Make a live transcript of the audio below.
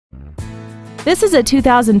This is a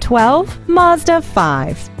 2012 Mazda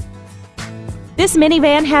 5. This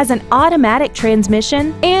minivan has an automatic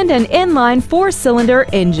transmission and an inline 4-cylinder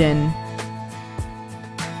engine.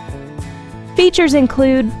 Features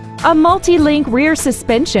include a multi-link rear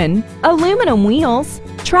suspension, aluminum wheels,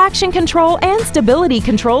 traction control and stability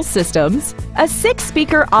control systems, a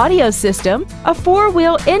 6-speaker audio system, a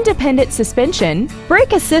 4-wheel independent suspension,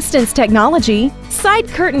 brake assistance technology, side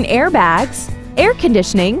curtain airbags, air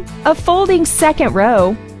conditioning, a folding second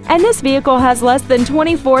row, and this vehicle has less than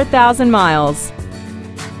 24,000 miles.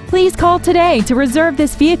 Please call today to reserve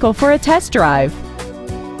this vehicle for a test drive.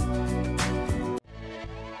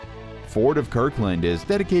 Ford of Kirkland is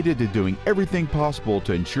dedicated to doing everything possible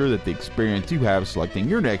to ensure that the experience you have selecting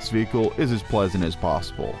your next vehicle is as pleasant as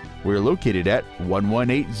possible. We're located at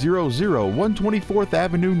 11800 124th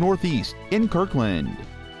Avenue Northeast in Kirkland.